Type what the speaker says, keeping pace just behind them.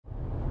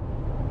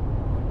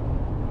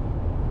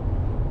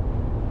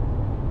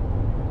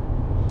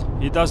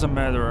It doesn't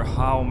matter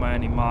how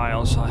many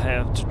miles I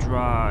have to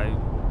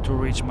drive to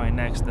reach my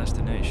next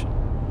destination.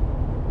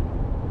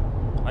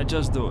 I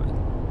just do it.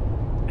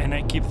 And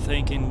I keep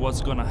thinking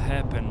what's gonna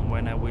happen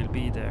when I will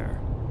be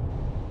there.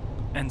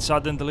 And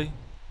suddenly,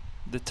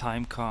 the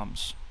time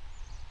comes.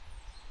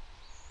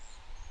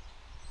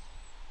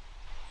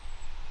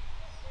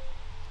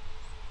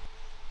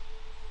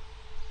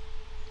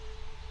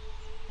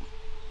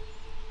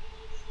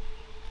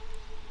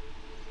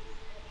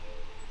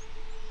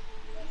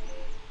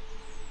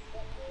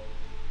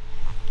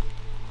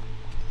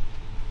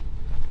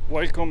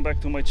 Welcome back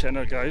to my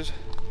channel, guys.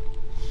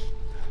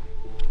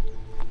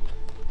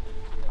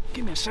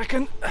 Give me a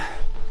second.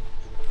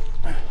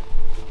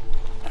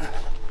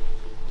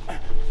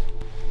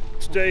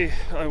 Today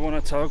I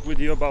want to talk with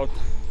you about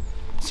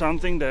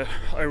something that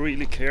I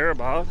really care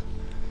about,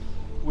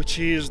 which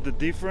is the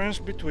difference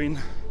between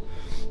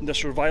the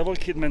survival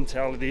kit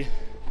mentality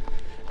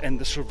and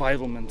the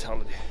survival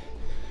mentality.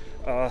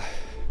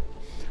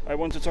 I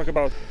want to talk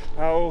about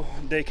how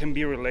they can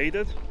be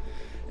related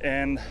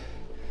and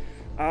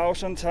how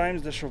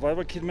sometimes the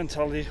survival kit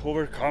mentality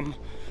overcome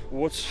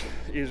what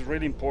is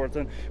really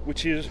important,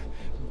 which is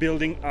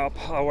building up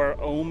our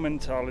own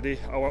mentality,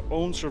 our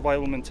own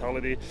survival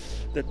mentality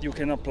that you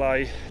can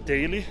apply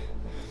daily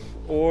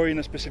or in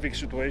a specific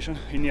situation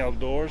in the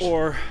outdoors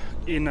or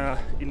in a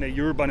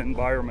urban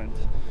environment.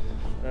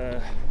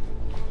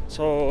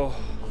 So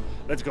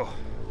let's go.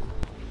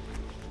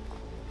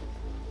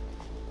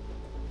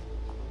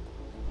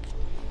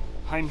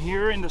 I'm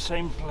here in the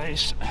same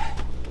place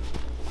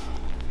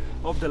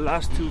of the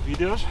last two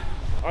videos.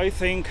 I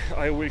think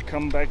I will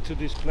come back to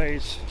this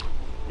place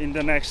in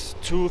the next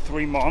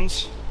 2-3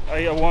 months.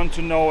 I want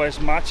to know as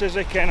much as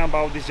I can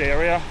about this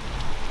area.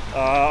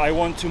 I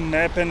want to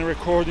map and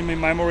record in my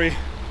memory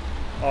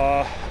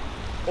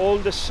all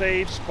the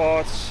safe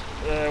spots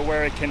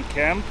where I can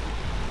camp,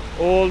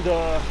 all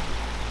the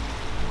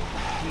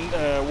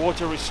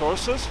water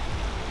resources,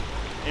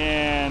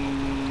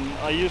 and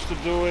I used to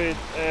do it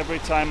every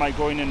time I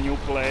go in a new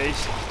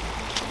place.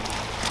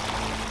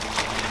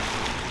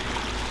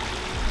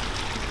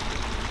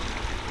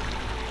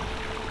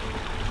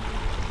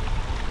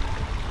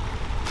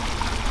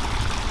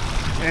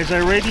 As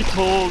I already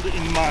told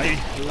in my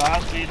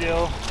last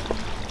video,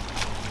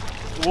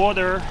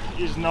 water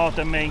is not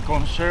the main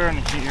concern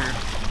here,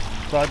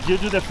 but due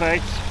to the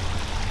fact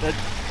that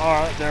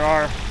there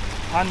are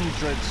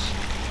hundreds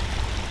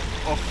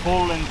of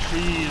fallen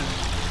trees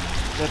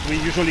that we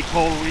usually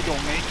call widow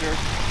makers,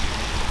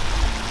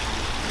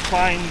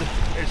 find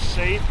a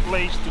safe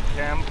place to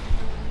camp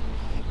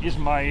is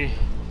my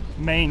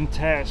main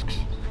task.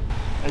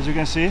 As you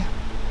can see,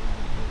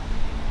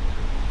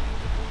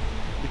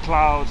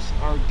 clouds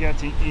are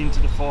getting into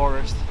the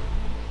forest.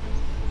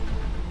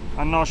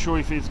 I'm not sure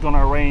if it's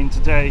gonna rain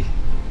today.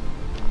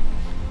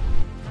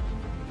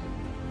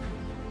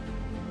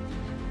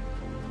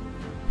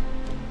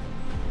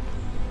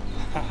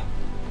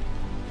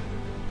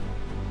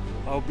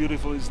 How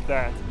beautiful is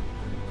that?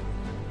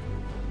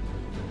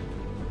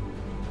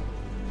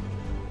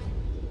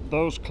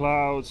 Those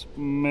clouds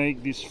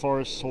make this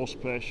forest so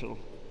special.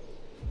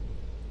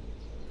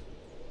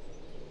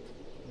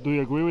 Do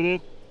you agree with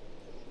it?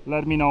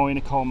 Let me know in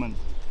a comment.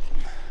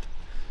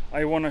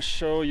 I want to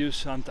show you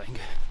something.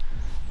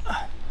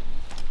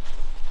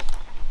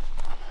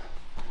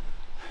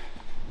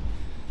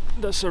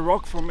 There's a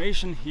rock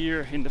formation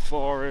here in the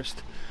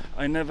forest.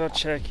 I never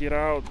check it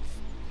out,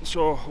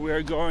 so we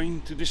are going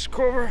to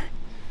discover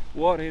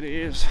what it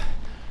is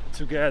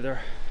together.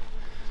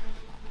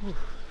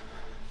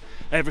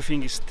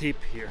 Everything is steep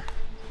here.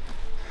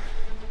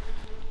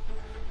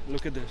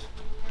 Look at this.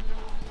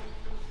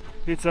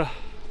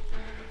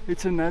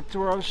 It's a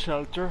natural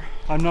shelter.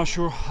 I'm not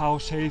sure how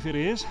safe it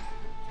is,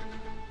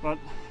 but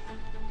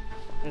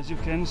as you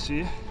can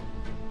see,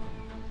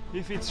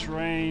 if it's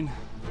rain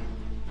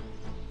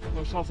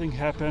or something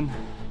happen,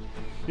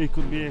 it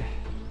could be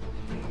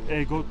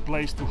a good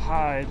place to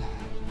hide.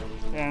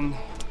 And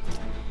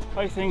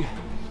I think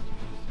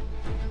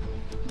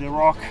the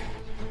rock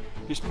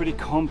is pretty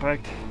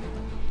compact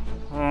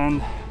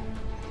and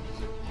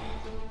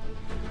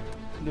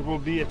there will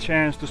be a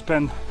chance to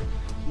spend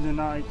the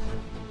night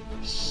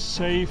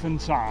safe and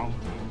sound.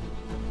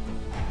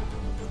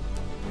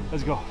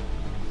 Let's go.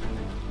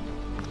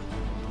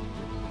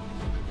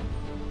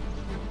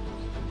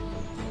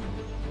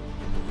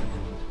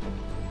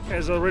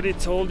 As I already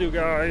told you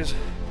guys,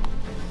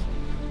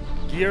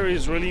 gear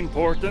is really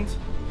important,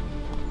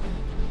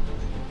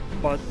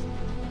 but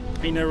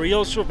in a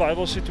real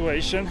survival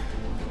situation,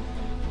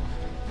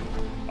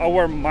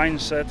 our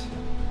mindset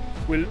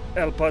will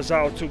help us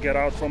out to get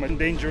out from a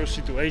dangerous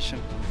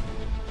situation.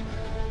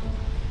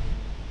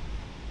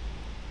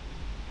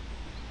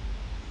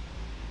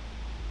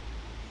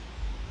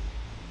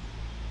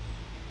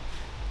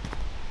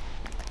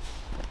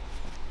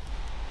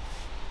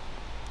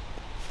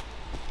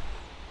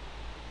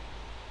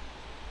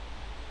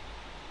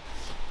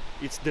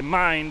 It's the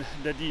mind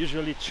that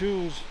usually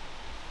chooses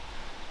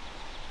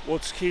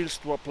what skills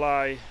to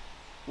apply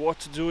what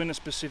to do in a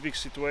specific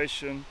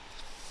situation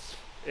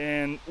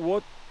and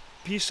what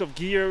piece of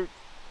gear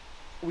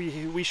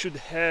we should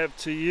have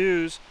to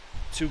use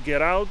to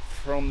get out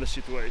from the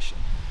situation.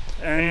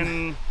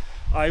 And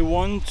I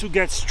want to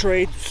get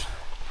straight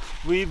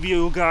with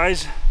you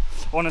guys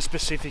on a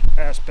specific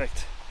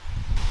aspect.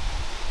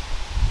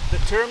 The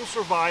term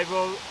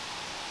survival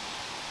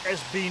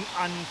has been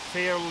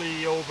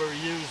unfairly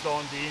overused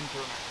on the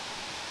internet.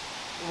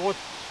 What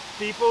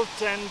people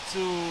tend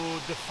to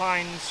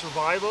define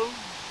survival,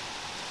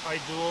 I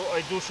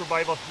do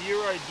survival here,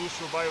 I do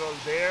survival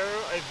there,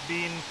 I've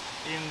been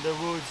in the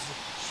woods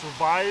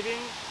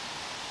surviving.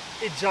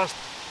 It's just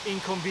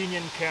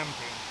inconvenient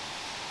camping.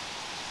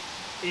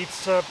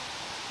 It's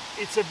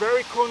a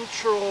very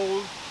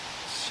controlled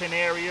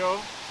scenario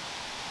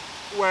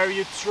where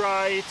you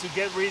try to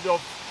get rid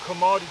of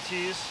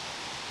commodities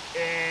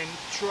and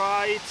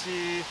try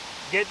to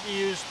get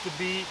used to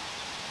be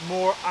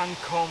more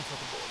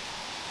uncomfortable.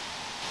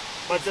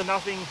 But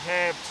nothing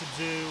have to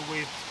do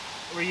with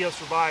real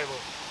survival.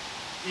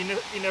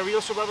 In a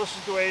real survival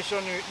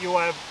situation, you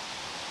have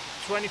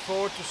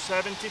 24 to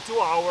 72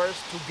 hours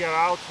to get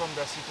out from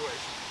that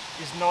situation.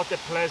 It's not a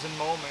pleasant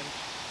moment,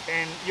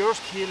 and your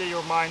skill,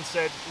 your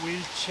mindset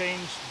will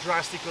change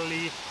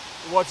drastically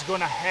what's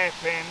gonna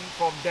happen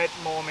from that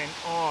moment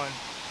on.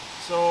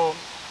 So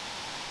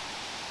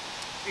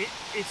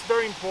it's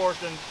very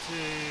important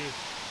to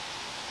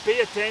pay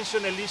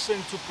attention and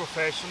listen to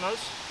professionals.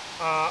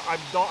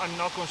 I'm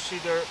not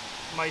consider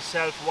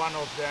myself one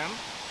of them.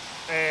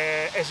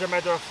 As a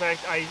matter of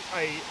fact,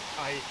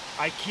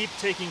 I keep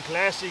taking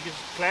classes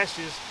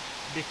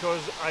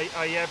because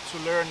I have to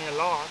learn a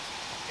lot,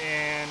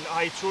 and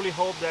I truly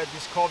hope that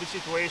this COVID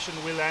situation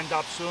will end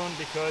up soon,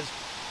 because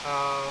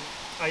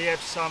I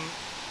have some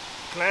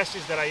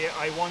classes that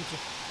I want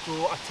to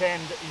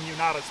attend in the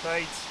United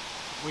States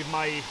with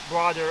my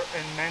brother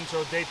and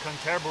mentor Dave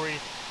Canterbury,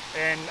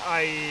 and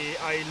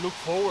I look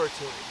forward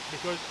to it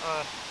because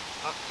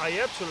I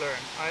have to learn.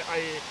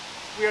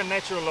 We are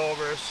nature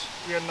lovers.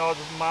 We are not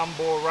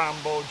mambo,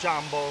 rambo,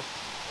 jumbo,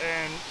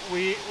 and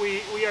we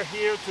are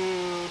here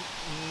to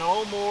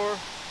know more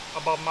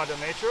about Mother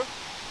Nature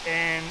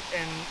and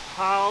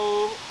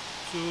how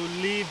to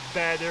live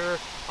better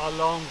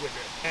along with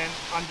it, and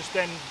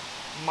understand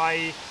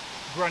my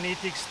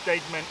granitic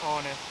statement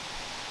on it,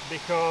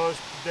 because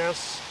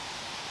there's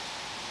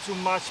too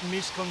much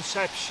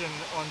misconception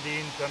on the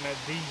internet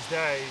these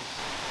days.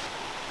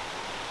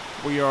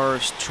 We are a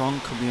strong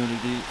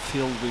community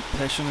filled with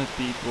passionate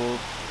people,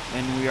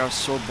 and we are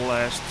so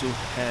blessed to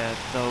have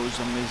those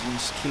amazing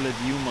skilled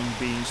human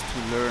beings to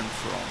learn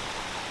from.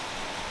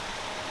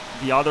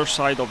 The other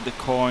side of the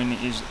coin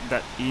is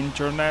that the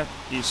internet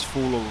is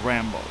full of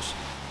rambos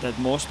that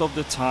most of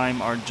the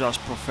time are just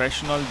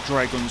professional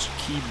dragons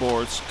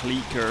keyboards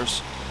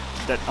clickers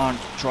that aren't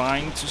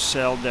trying to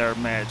sell their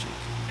magic.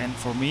 And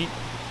for me,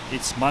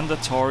 it's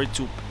mandatory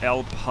to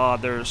help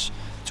others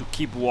to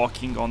keep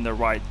walking on the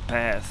right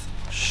path,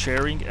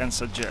 sharing and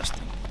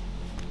suggesting.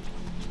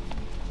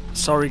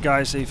 Sorry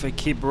guys if I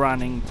keep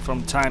running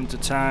from time to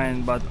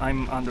time, but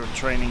I'm under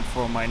training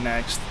for my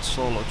next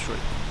solo trip.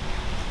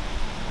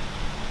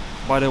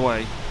 By the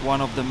way, one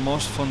of the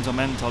most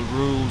fundamental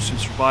rules in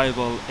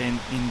survival and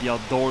in the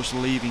outdoors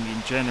living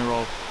in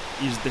general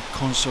is the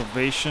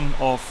conservation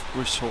of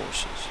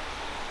resources.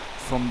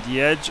 From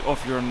the edge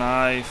of your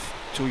knife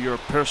to your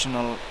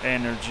personal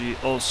energy,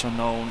 also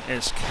known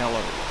as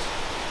calories.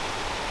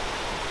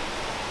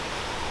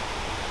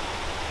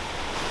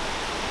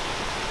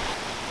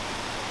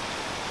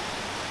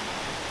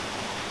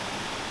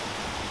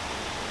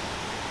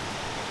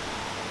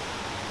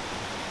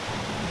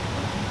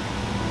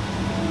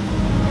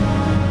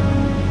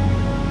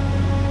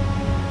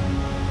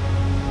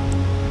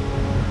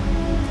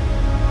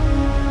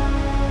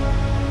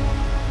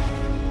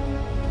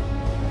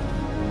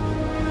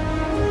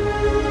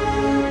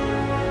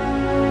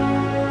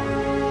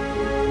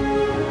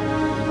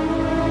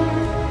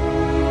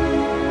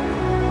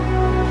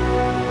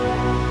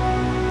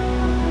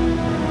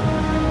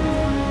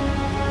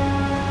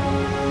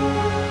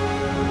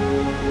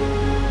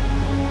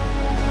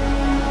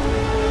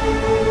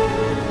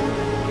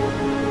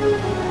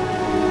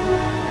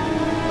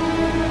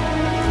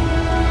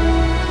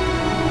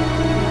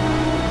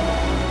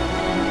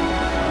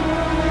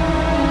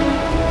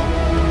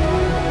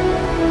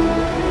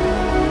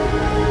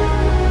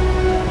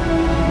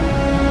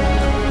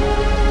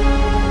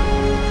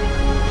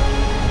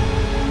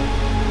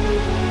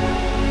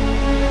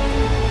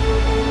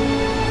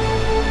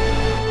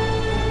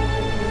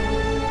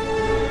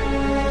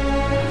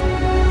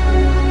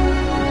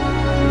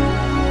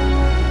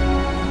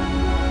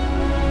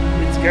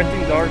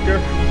 Getting darker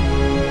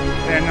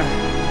and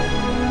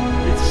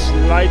it's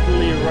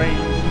slightly rain,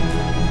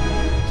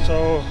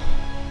 so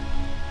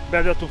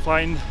better to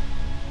find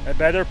a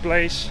better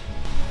place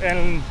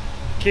and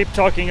keep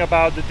talking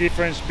about the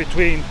difference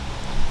between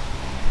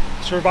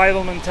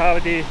survival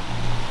mentality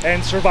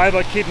and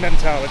survival kid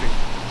mentality.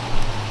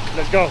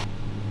 Let's go.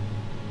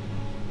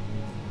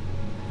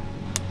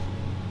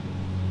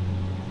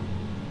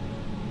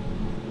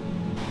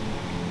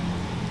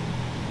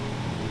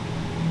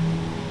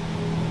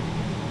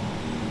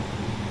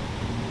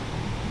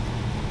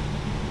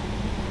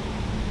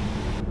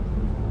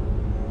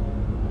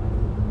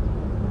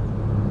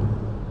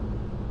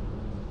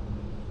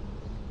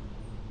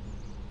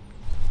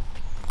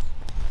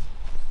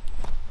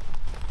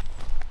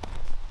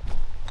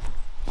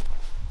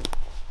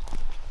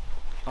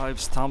 I've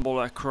stumbled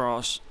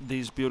across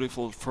this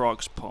beautiful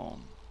frog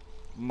spawn.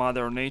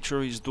 Mother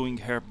Nature is doing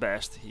her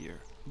best here.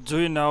 Do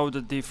you know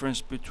the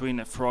difference between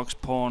a frog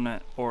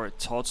spawn or a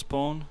toad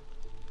spawn?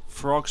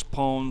 Frog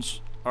spawns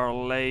are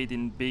laid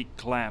in big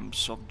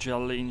clumps of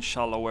jelly in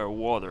shallower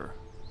water.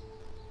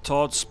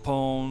 Toad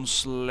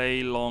spawns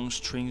lay long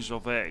strings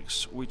of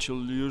eggs, which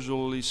you'll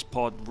usually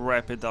spot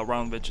wrapped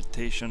around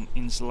vegetation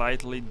in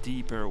slightly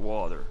deeper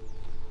water.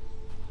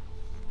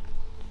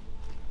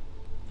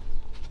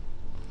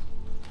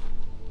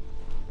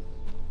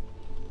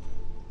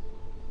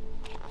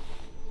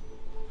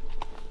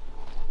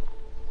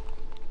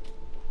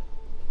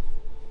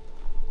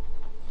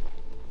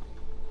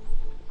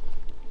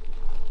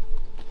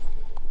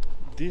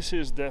 This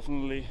is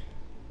definitely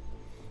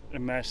a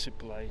messy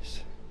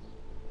place.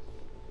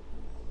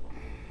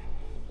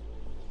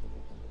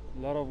 A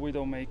lot of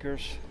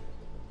widowmakers.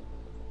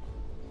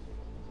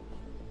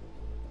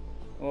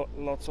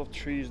 Lots of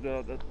trees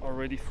that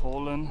already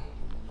fallen.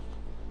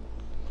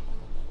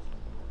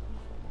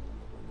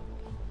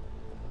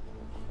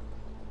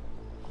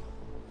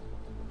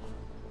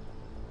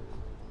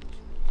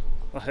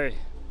 Oh, hey,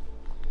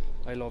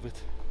 I love it.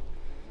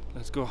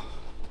 Let's go.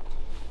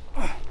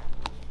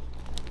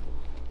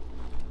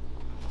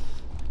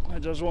 I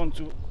just want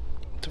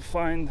to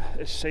find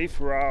a safe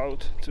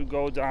route to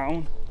go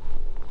down.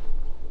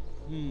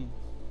 I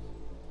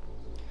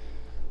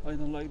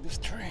don't like this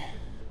tree.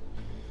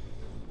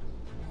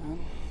 1,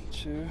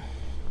 2,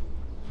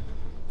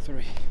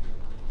 3.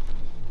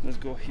 Let's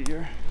go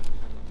here.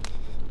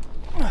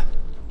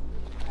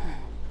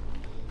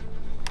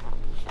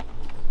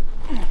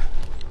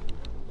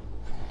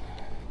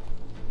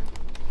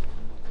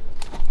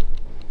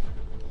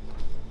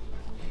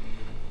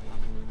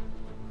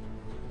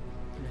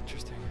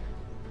 Interesting.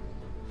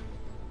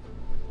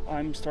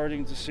 I'm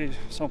starting to see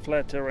some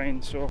flat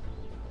terrain, so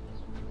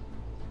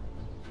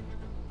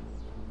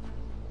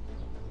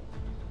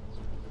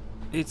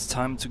it's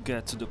time to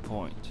get to the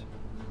point.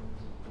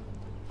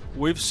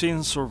 We've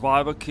seen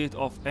survival kit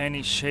of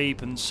any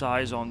shape and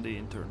size on the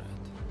internet,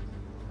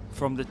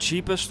 from the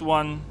cheapest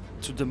one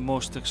to the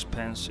most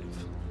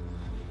expensive.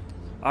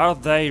 Are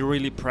they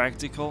really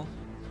practical?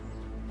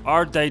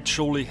 Are they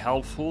truly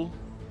helpful?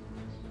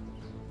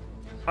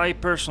 I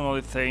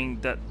personally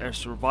think that a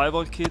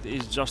survival kit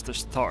is just a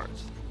start,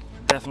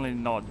 definitely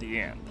not the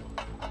end.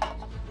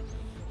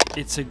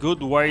 It's a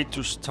good way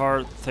to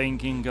start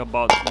thinking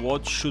about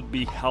what should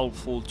be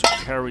helpful to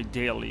carry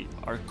daily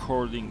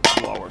according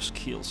to our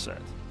skill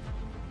set.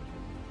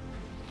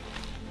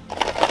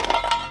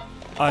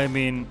 I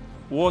mean,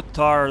 what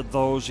are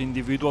those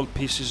individual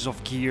pieces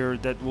of gear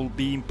that will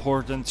be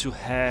important to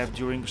have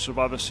during a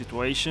survival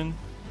situation?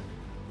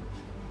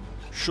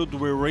 Should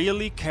we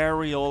really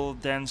carry all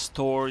of them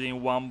stored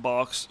in one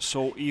box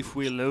so if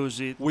we lose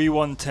it, we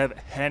won't have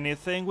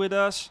anything with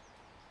us?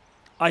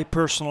 I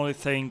personally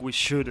think we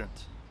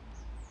shouldn't.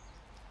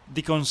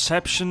 The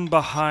conception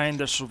behind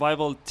the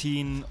survival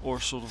tin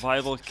or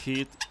survival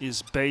kit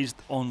is based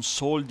on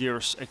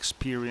soldiers'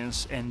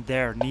 experience and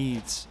their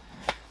needs.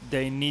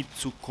 They need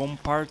to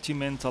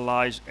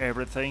compartmentalize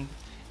everything,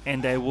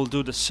 and I will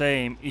do the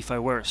same if I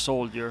were a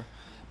soldier,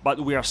 but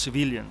we are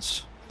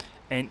civilians.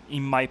 And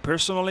in my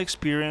personal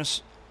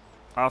experience,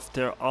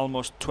 after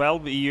almost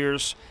 12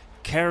 years,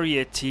 carry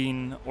a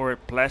tin or a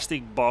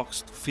plastic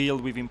box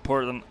filled with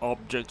important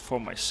objects for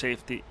my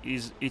safety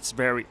it's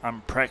very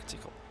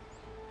unpractical.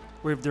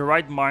 With the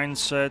right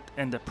mindset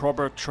and the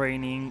proper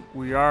training,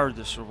 we are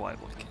the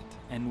survival kit,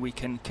 and we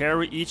can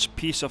carry each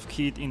piece of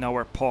kit in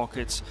our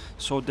pockets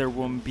so there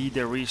won't be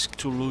the risk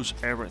to lose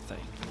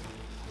everything.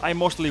 I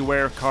mostly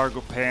wear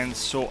cargo pants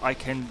so I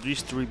can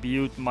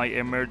distribute my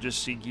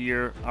emergency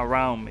gear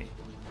around me.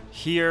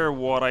 Here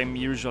what I'm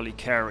usually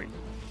carrying.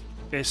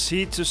 A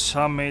Sea to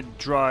Summit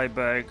dry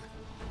bag,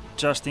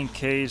 just in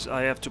case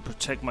I have to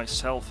protect my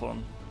cell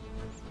phone.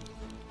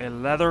 A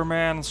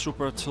Leatherman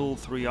Super Tool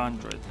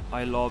 300,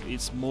 I love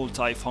its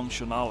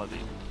multi-functionality.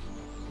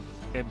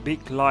 A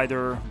big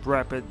glider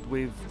wrapped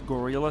with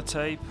Gorilla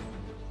Tape.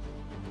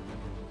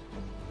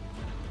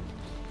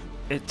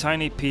 A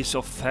tiny piece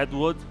of fat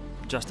wood,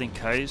 just in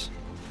case.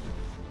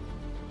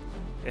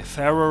 A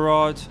ferro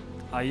rod,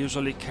 I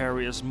usually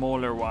carry a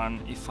smaller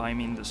one if I'm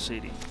in the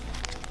city.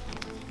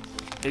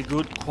 A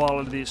good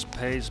quality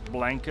space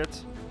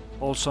blanket,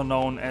 also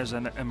known as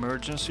an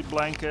emergency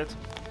blanket.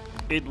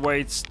 It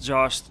weighs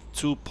just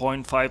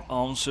 2.5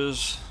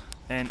 ounces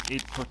and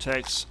it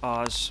protects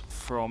us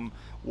from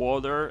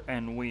water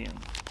and wind.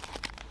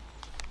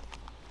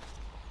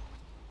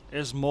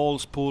 A small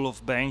spool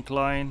of bank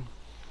line.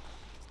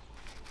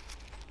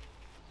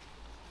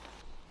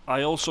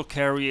 I also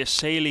carry a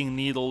sailing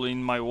needle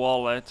in my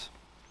wallet.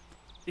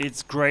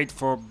 It's great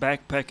for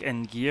backpack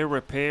and gear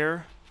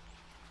repair.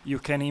 You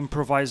can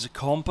improvise a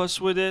compass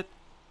with it,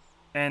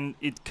 and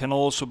it can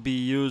also be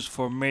used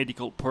for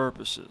medical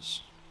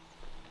purposes.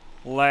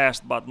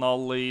 Last but not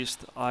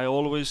least, I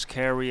always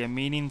carry a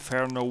Mini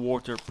Inferno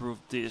waterproof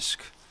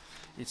disc.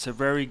 It's a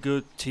very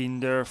good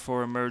tinder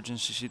for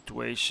emergency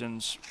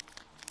situations.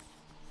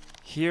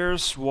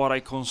 Here's what I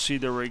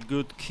consider a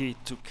good kit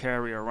to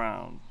carry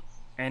around,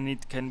 and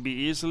it can be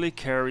easily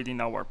carried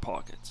in our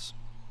pockets.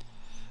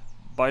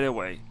 By the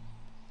way,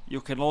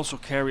 you can also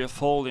carry a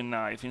folding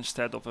knife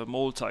instead of a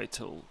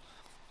multi-tool,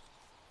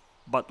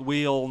 but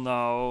we all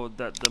know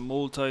that the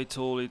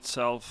multi-tool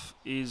itself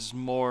is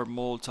more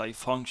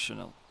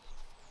multifunctional.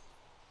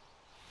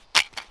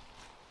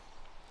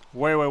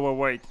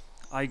 Wait,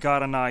 I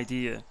got an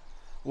idea.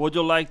 Would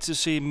you like to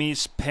see me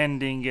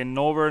spending an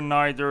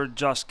overnighter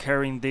just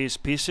carrying these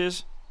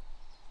pieces?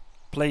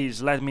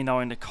 Please let me know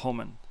in the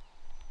comment.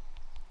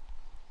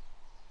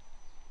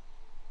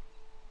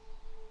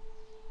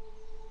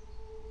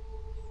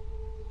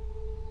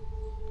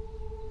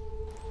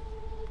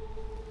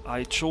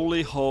 I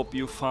truly hope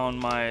you found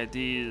my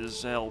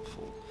ideas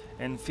helpful,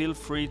 and feel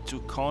free to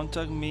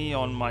contact me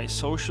on my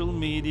social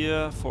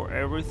media for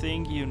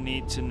everything you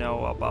need to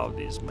know about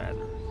this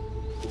matter.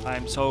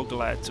 I'm so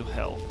glad to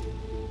help.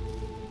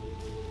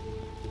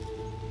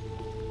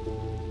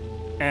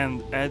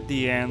 And at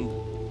the end,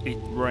 it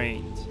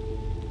rained.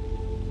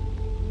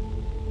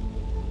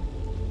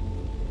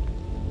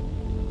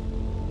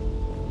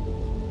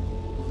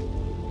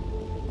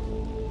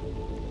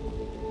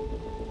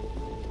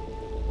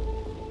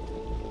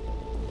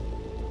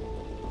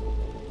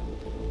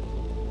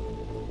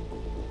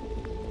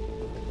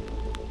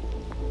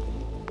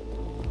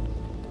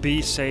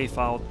 Be safe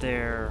out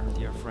there,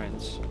 dear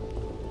friends.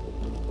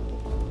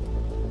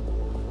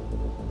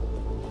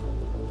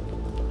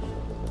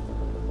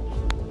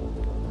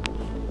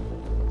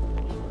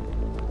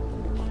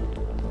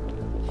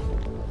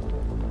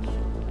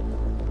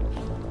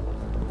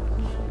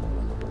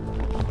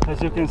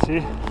 As you can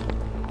see,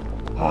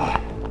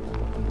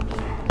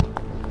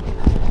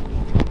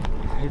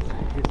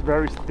 it's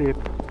very steep.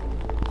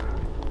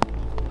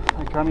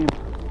 I'm coming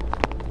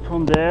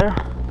from there.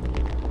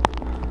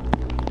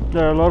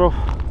 There are a lot of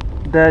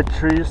dead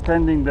trees,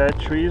 standing dead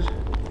trees.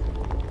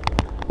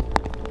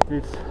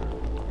 It's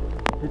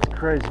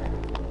crazy,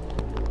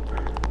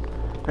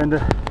 and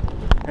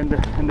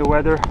the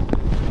weather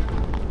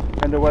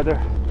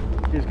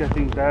is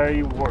getting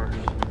very worse.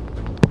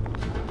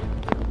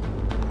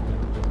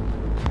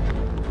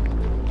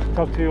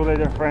 Talk to you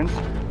later, friends.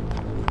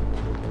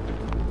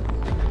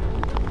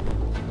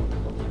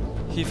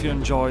 If you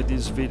enjoyed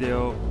this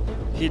video,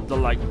 hit the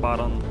like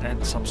button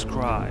and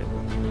subscribe.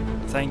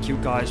 Thank you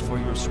guys for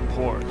your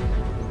support.